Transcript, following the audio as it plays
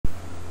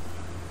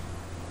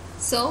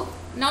So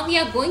now we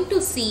are going to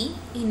see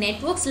in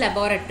Networks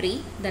Laboratory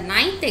the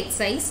 9th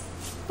exercise,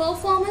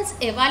 performance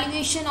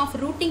evaluation of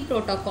routing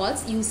protocols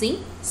using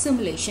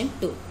simulation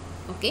tool.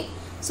 Okay,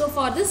 so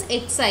for this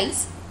exercise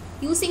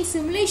using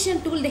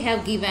simulation tool they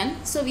have given,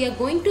 so we are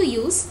going to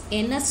use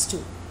NS2.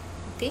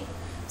 Okay,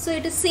 so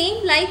it is same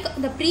like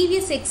the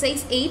previous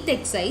exercise, 8th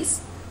exercise.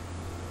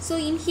 So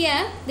in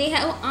here they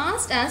have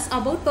asked us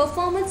about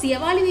performance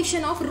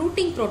evaluation of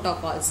routing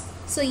protocols.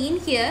 So in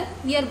here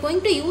we are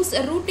going to use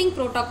routing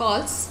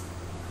protocols,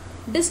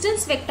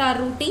 distance vector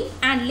routing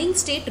and link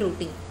state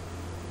routing.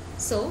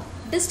 So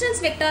distance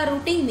vector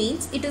routing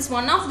means it is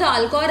one of the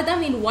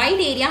algorithm in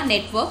wide area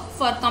network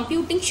for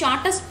computing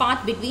shortest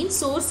path between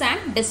source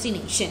and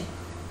destination.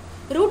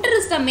 Router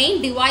is the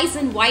main device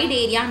in wide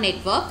area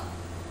network.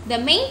 The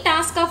main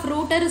task of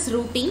router is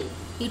routing.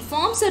 It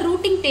forms a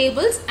routing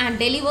tables and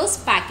delivers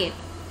packet.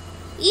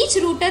 Each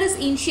router is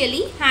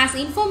initially has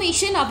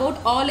information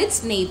about all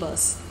its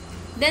neighbors.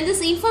 Then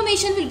this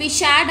information will be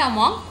shared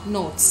among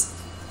nodes.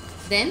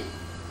 Then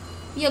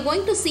we are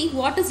going to see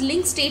what is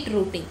link state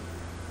routing.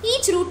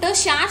 Each router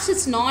shares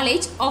its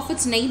knowledge of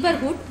its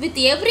neighborhood with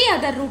every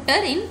other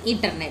router in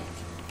internet.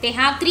 They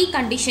have three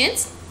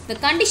conditions. The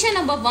condition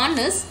number 1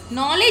 is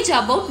knowledge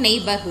about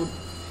neighborhood.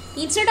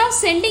 Instead of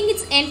sending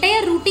its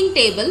entire routing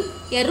table,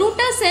 a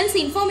router sends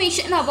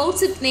information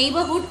about its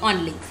neighborhood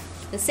only.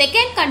 The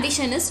second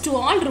condition is to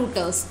all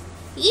routers.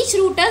 Each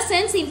router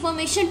sends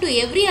information to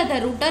every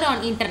other router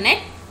on internet,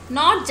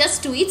 not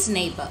just to its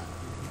neighbor.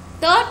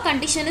 Third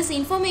condition is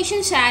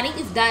information sharing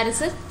if there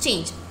is a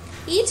change.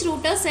 Each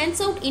router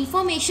sends out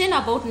information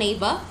about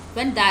neighbor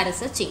when there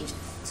is a change.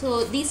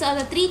 So these are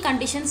the three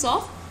conditions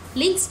of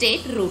link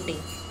state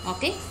routing.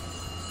 Okay.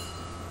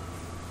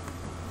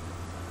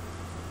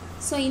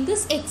 So in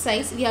this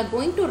exercise we are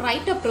going to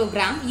write a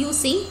program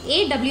using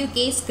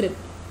AWK script.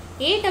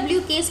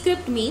 AWK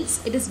script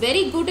means it is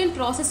very good in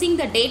processing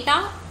the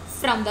data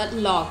from the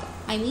log,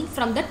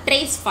 from the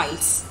trace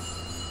files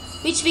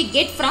which we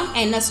get from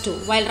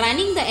NS2. While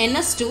running the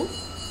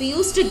NS2 we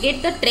used to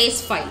get the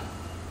trace file.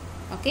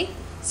 Okay,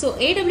 so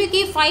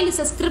AWK file is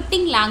a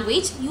scripting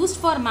language used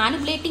for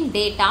manipulating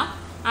data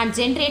and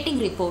generating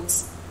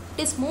reports.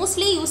 It is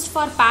mostly used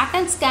for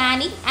pattern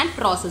scanning and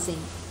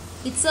processing.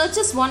 It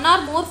searches one or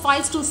more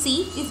files to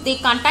see if they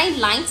contain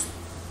lines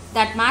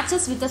that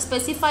matches with the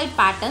specified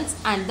patterns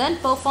and then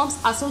performs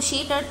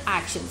associated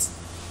actions.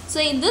 So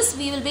in this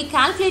we will be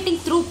calculating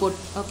throughput.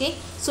 Okay,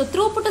 so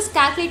throughput is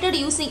calculated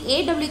using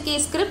AWK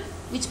script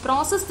which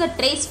processes the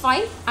trace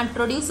file and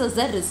produces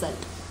the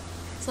result.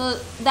 So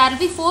there will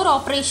be 4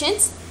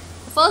 operations.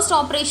 The first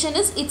operation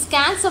is it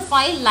scans a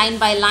file line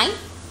by line.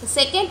 The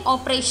second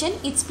operation,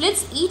 it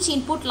splits each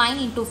input line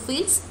into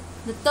fields.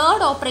 The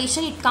third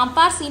operation, it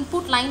compares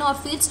input line or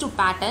fields to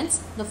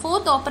patterns. The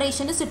fourth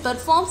operation is it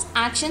performs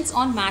actions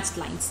on matched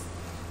lines.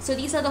 So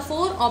these are the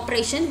 4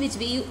 operations which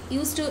we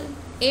use to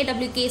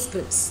AWK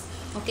scripts.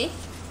 Okay.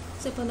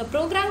 So இப்போ இந்த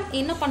program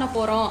என்ன பண்ண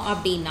போறோம்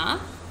அப்படினா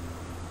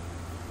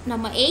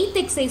நம்ம 8th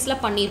exerciseல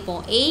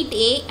பண்ணிருப்போம்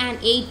 8A and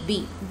 8B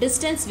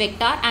distance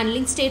vector and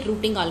link state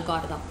routing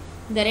algorithm.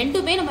 இந்த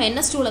ரெண்டுமே நம்ம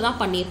NS2ல தான்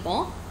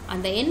பண்ணிருப்போம்.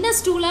 அந்த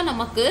NS2ல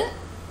நமக்கு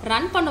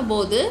ரன்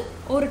பண்ணும்போது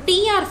ஒரு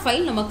TR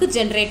ஃபைல் நமக்கு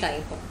ஜெனரேட்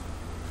ஆயிருக்கும்.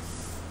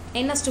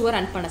 NS2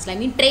 ரன் பண்ணல,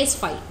 trace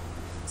ஃபைல்.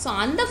 ஸோ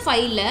அந்த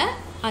ஃபைலை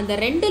அந்த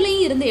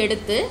ரெண்டுலையும் இருந்து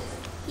எடுத்து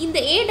இந்த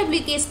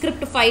AWK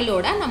ஸ்கிரிப்ட்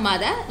ஃபைலோட நம்ம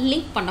அதை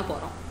லிங்க் பண்ண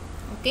போகிறோம்.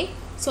 ஓகே,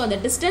 ஸோ அந்த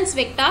டிஸ்டன்ஸ்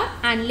வெக்டார்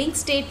அண்ட் லிங்க்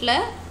ஸ்டேட்டில்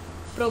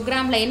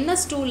ப்ரோக்ராமில்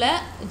NS2ல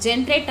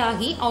ஜென்ரேட்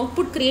ஆகி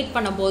அவுட்புட் க்ரியேட்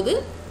பண்ணும்போது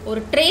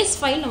ஒரு ட்ரேஸ்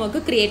ஃபைல்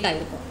நமக்கு க்ரியேட்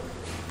ஆகிருக்கும்.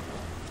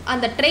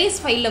 அந்த ட்ரேஸ்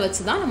ஃபைலில்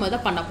வச்சு தான் நம்ம அதை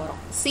பண்ண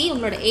போகிறோம்.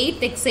 உங்களோட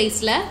 8th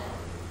எக்ஸசைஸில்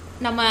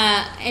நம்ம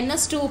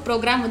NS2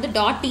 ப்ரோக்ராம் வந்து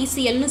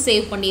 .tclனு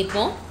சேவ்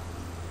பண்ணியிருப்போம்.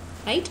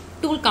 Right,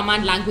 tool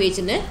command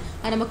லாங்குவேஜ்னு.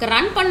 அது நமக்கு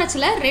ரன்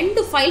பண்ணச்சில்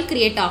 2 ஃபைல்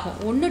க்ரியேட் ஆகும்.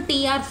 ஒன்று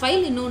TR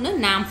ஃபைல், இன்னொன்று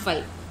NAM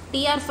file.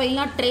 TR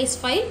ஃபைல்னா trace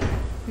file,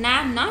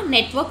 NAMனா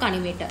network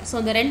animator. So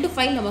அந்த 2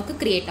 ஃபைல் நமக்கு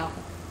க்ரியேட்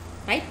ஆகும்.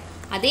 ரைட்,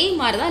 அதே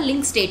மாதிரி தான்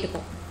லிங்க்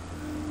ஸ்டேட்டுக்கும்.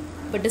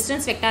 இப்போ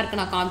டிஸ்டன்ஸ் வெக்டாருக்கு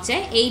நான்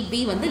காமிச்சேன்,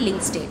 8B வந்து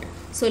link state.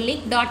 So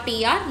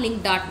link.tr,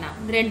 link.nam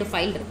 2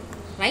 file இருக்குது.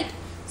 ரைட்,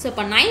 ஸோ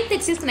இப்போ 9th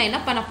எக்ஸசைஸ்க்கு நான் என்ன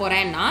பண்ண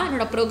போகிறேன்னா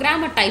என்னோட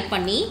ப்ரோக்ராமை டைப்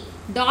பண்ணி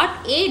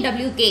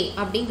 .awk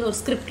அப்படிங்கிற ஒரு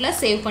ஸ்கிரிப்டில்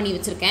சேவ் பண்ணி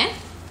வச்சுருக்கேன்.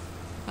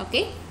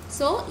 ஓகே,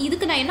 ஸோ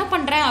இதுக்கு நான் என்ன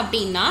பண்ணுறேன்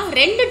அப்படின்னா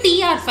 2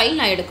 TR ஃபைல்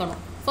நான்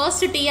எடுக்கணும்.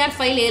 ஃபர்ஸ்ட் TR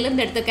ஃபைல்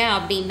எதுலேருந்து எடுத்துக்கேன்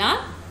அப்படின்னா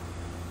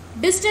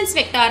டிஸ்டன்ஸ்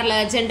வெக்டாரில்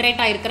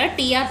ஜென்ரேட் ஆகிருக்கிற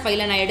TR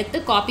ஃபைலை நான் எடுத்து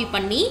காப்பி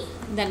பண்ணி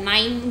இந்த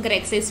 9ங்கிற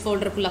எக்ஸசைஸ்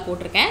ஃபோல்டருக்குள்ளே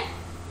போட்டிருக்கேன்.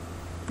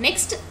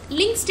 நெக்ஸ்ட்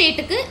லிங்க்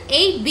ஸ்டேட்டுக்கு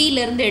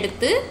 8Bலேருந்து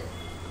எடுத்து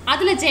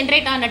அதில்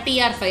ஜென்ரேட் ஆன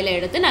TR ஃபைலை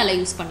எடுத்து நான்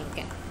யூஸ்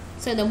பண்ணியிருக்கேன்.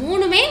 ஸோ இந்த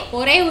மூணுமே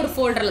ஒரே ஒரு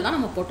ஃபோல்டரில் தான்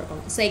நம்ம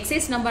போட்டிருக்கணும். ஸோ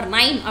எக்ஸசைஸ் நம்பர்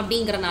 9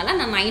 அப்படிங்கிறனால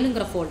நான்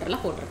 9ங்கிற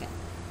ஃபோல்டரில் போட்டிருக்கேன்.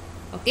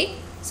 ஓகே,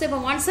 ஸோ இப்போ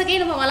ஒன்ஸ்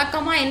அகெயின் நம்ம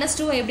வழக்கமாக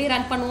NS2 எப்படி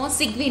ரன் பண்ணுவோம்,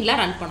 சிக்வினில்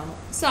ரன் பண்ணணும்.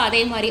 ஸோ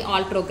அதே மாதிரி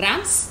ஆல்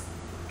ப்ரோக்ராம்ஸ்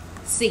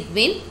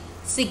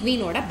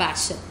சிக்வினோட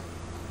பேஷ்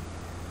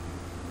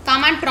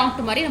கமாண்ட்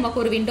ப்ராம்ப்ட் மாதிரி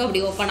நமக்கு ஒரு விண்டோ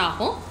அப்படி ஓப்பன்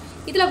ஆகும்.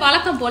 இதில்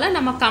வழக்கம் போல்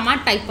நம்ம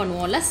கமாண்ட் டைப்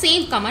பண்ணுவோம்ல,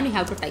 same command you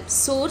have to type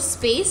source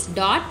space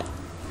dot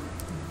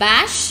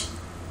bash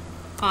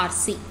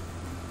RC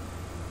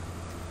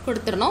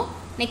கொடுத்துறணும்.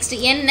 Next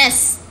NS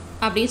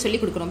அப்படின்னு சொல்லி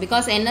கொடுக்குறோம்.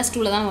 பிகாஸ்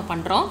NS2ல தான் நம்ம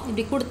பண்ணுறோம்.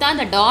 இப்படி கொடுத்தா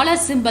அந்த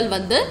டாலர் சிம்பிள்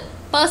வந்து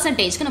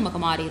பர்சன்டேஜ்க்கு நமக்கு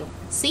மாறிடும்.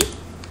 சி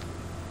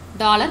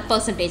டாலர்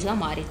பர்சன்டேஜாக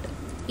மாறிட்டு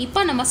இப்போ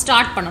நம்ம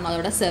ஸ்டார்ட் பண்ணணும்.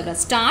 அதோட சர்வர்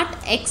ஸ்டார்ட்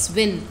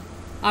xwin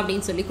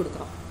அப்படின்னு சொல்லி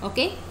கொடுக்குறோம்.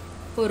 ஓகே,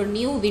 இப்போ ஒரு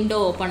நியூ விண்டோ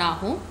ஓப்பன்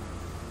ஆகும்.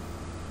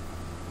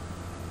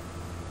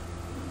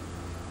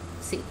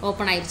 சி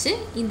ஓப்பன் ஆயிடுச்சு.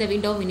 இந்த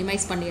விண்டோ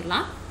மினிமைஸ்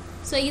பண்ணிடலாம்.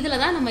 ஸோ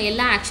இதில் தான் நம்ம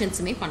எல்லா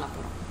ஆக்ஷன்ஸுமே பண்ண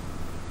போகிறோம்.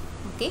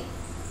 ஓகே,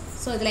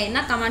 ஸோ இதில் என்ன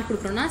கமாண்ட்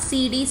கொடுக்குறோன்னா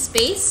cd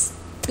ஸ்பேஸ்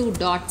 2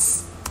 dots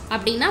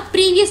அப்படின்னா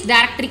ப்ரீவியஸ்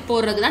டைரக்டரிக்கு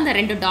போடுறதுக்கு தான் இந்த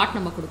 2 டாட்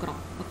நம்ம கொடுக்குறோம்.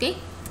 Okay,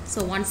 so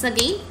once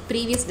again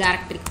previous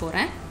டைரக்டரிக்கு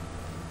போகிறேன்.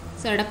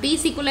 ஸோ என்னோட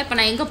பிசிக்குள்ளே இப்போ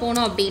நான் எங்கே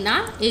போனோம் அப்படின்னா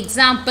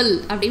எக்ஸாம்பிள்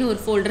அப்படின்னு ஒரு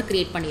ஃபோல்டர்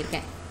க்ரியேட்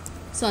பண்ணியிருக்கேன்.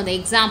 ஸோ அந்த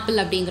எக்ஸாம்பிள்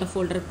அப்படிங்கிற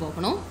ஃபோல்டருக்கு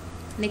போகணும்.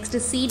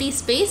 நெக்ஸ்ட்டு cd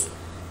ஸ்பேஸ்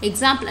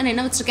எக்ஸாம்பிள் நான்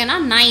என்ன வச்சுருக்கேன்னா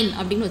 9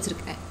 அப்படின்னு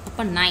வச்சுருக்கேன்.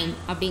 அப்போ 9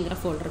 அப்படிங்கிற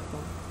ஃபோல்டருக்கு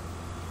போகணும்.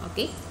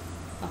 ஓகே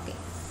ஓகே,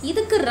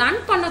 இதுக்கு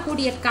ரன்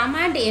பண்ணக்கூடிய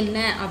கமாண்ட் என்ன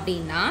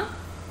அப்படின்னா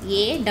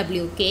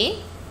awk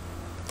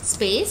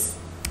ஸ்பேஸ்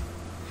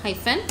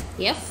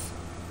 -f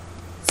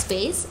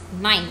ஸ்பேஸ்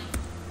 9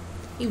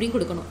 இப்படி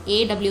கொடுக்கணும்.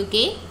 awk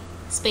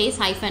space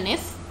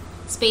 -f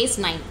space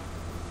 9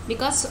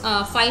 because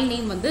file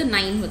name வந்து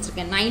 9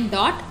 வச்சுருக்கேன்.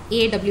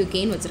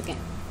 9.awkன்னு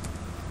வச்சுருக்கேன்.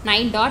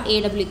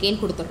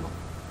 9.awkன்னு கொடுத்துடணும்.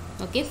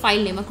 ஓகே,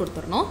 ஃபைல் நேமை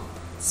கொடுத்துடணும்.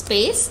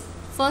 ஸ்பேஸ்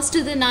ஃபர்ஸ்ட்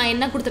இது நான்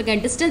என்ன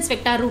கொடுத்துருக்கேன் டிஸ்டன்ஸ்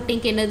வெக்டார்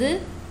ரூட்டிங்க்கு என்னது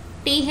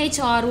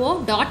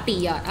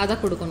thro.tr அதை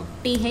கொடுக்கணும்.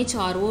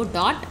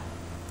 thro.tr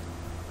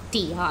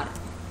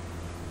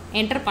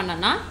என்டர்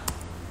பண்ணனா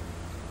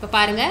இப்போ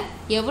பாருங்கள்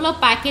எவ்வளோ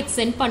பேக்கெட்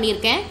சென்ட்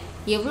பண்ணியிருக்கேன்,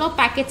 எவ்வளோ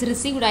பேக்கெட்ஸ்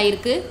ரிசீவ்ட்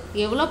ஆகிருக்கு,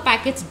 எவ்வளோ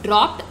பேக்கெட்ஸ்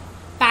ட்ராப்ட்,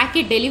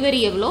 பேக்கெட்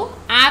டெலிவரி எவ்வளோ,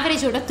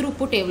 ஆவரேஜோட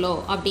த்ரூபுட் எவ்வளோ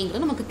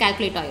அப்படிங்கிறது நமக்கு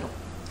கால்குலேட் ஆகிரும்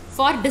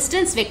ஃபார்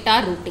டிஸ்டன்ஸ்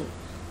வெக்டார் ரூட்டிங்.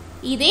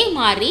 இதே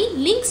மாதிரி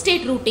லிங்க்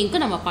ஸ்டேட்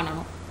ரூட்டிங்க்கு நம்ம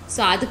பண்ணணும்.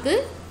 ஸோ அதுக்கு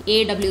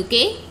awk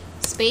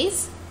ஸ்பேஸ்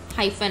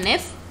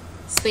 -f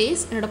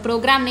ஸ்பேஸ் என்னோட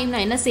ப்ரோக்ராம் நேம்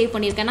நான் என்ன சேவ்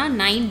பண்ணியிருக்கேன்னா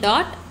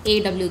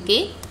 9.awk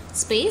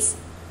space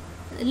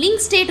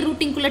link state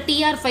ரூட்டிங்குள்ளே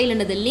TR file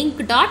என்னது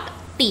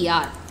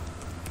link.tr.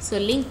 ஸோ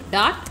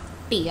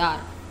link.tr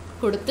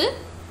கொடுத்து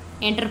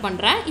என்டர்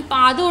பண்ணுறேன். இப்போ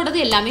அதோடது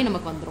எல்லாமே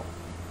நமக்கு வந்துடும்.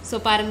 ஸோ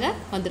பாருங்கள்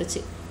வந்துருச்சு.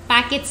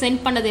 பேக்கெட்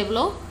சென்ட் பண்ணது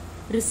எவ்வளோ,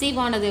 ரிசீவ்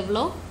ஆனது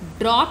எவ்வளோ,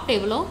 ட்ராப்ட்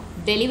எவ்வளோ,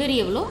 டெலிவரி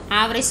எவ்வளோ,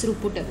 ஆவரேஜ்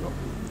த்ரூபுட் எவ்வளோ.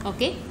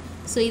 ஓகே,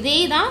 ஸோ இதே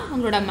தான்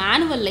உங்களோட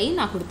மேனுவல்லையும்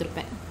நான்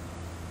கொடுத்துருப்பேன்.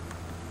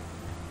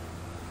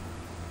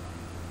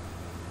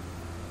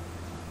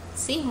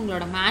 சி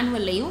உங்களோட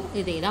மேனுவல்லையும்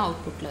இதே தான்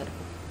அவுட்புட்டில்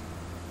இருக்கும்.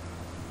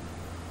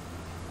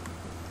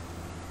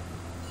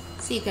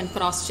 C you can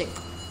cross check.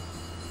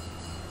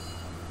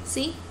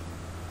 C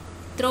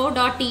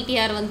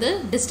throw.ttr வந்து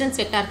டிஸ்டன்ஸ்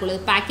வெக்டார்க்குள்ளது.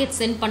 பேக்கெட்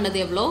சென்ட் பண்ணது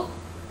எவ்வளோ,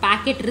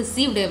 பேக்கெட்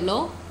ரிசீவ்டு எவ்வளோ,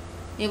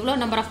 எவ்வளோ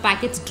number of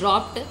packets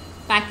dropped,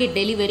 packet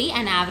delivery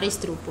and average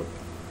throughput.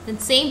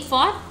 Then same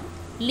for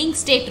link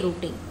state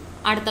routing.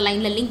 அடுத்த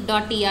லைனில்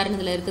link.trன்னு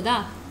இதில் இருக்குதா,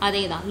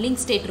 அதே தான்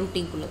லிங்க் ஸ்டேட்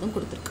ரூட்டிங்குள்ளதும்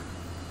கொடுத்துருக்கு.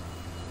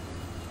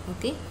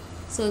 ஓகே,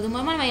 ஸோ இது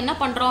மூலமாக நம்ம என்ன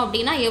பண்ணுறோம்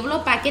அப்படின்னா எவ்வளோ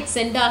பேக்கெட்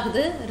சென்ட்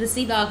ஆகுது,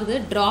 ரிசீவ் ஆகுது,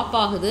 ட்ராப்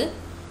ஆகுது,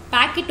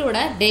 பேக்கெட்டோட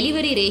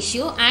டெலிவரி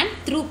ரேஷியோ அண்ட்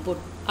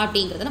த்ரூபுட்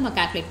அப்படிங்கிறத நம்ம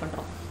கால்குலேட்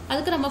பண்ணுறோம்.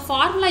 அதுக்கு நம்ம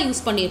ஃபார்முலா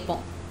யூஸ்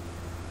பண்ணியிருப்போம்.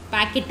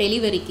 பேக்கெட்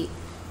டெலிவரிக்கு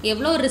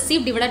எவ்வளோ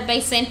receive divided by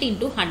send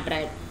into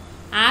 100,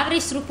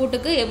 average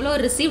த்ரூபுட்டுக்கு எவ்வளோ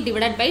receive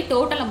divided by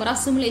total number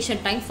of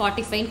simulation time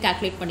 45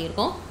 calculate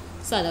பண்ணியிருக்கோம்.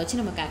 ஸோ அதை வச்சு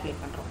நம்ம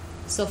கால்குலேட் பண்ணுறோம்.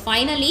 So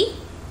finally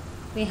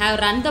we have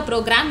run the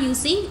program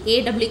using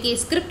awk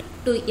script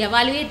to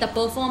evaluate the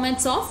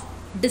performance of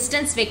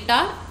distance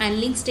vector and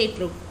link state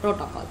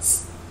protocols.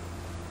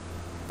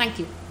 Thank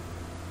you.